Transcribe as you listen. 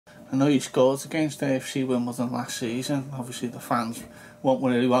I know you scored against AFC Wimbledon last season. Obviously the fans won't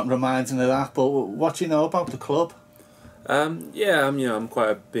really want reminding of that, but what do you know about the club? Yeah, I'm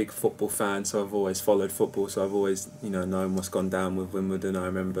quite a big football fan, so I've always followed football. So I've always, known what's gone down with Wimbledon. I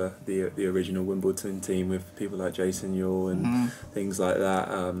remember the original Wimbledon team with people like Jason Ewell and things like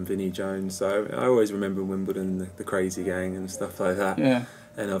that, Vinnie Jones. So I always remember Wimbledon, the Crazy Gang and stuff like that. Yeah.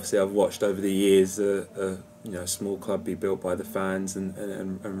 And obviously I've watched over the years a small club be built by the fans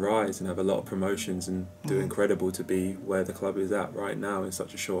and rise and have a lot of promotions and do incredible to be where the club is at right now in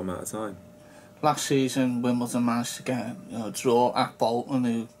such a short amount of time. Last season, Wimbledon managed to get a draw at Bolton,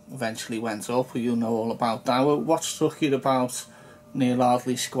 who eventually went up. You know all about that. What struck you about Neil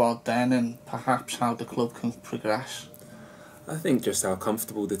Ardley's squad then, and perhaps how the club can progress? I think just how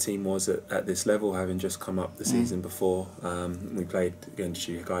comfortable the team was at this level, having just come up the season before. We played against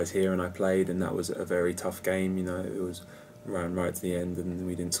you guys here, and I played, and that was a very tough game. It was right to the end, and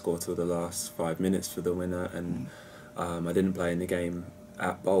we didn't score till the last 5 minutes for the winner. And I didn't play in the game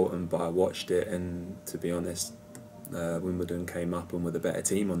at Bolton, but I watched it, and to be honest, Wimbledon came up and were the better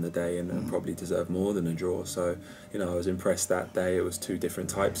team on the day and probably deserved more than a draw. So, I was impressed that day. It was two different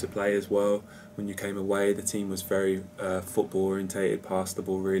types of play as well. When you came away, the team was very football orientated, passed the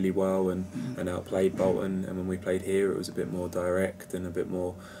ball really well and outplayed Bolton. And when we played here, it was a bit more direct and a bit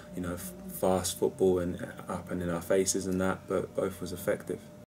more, fast football and up and in our faces and that, but both was effective.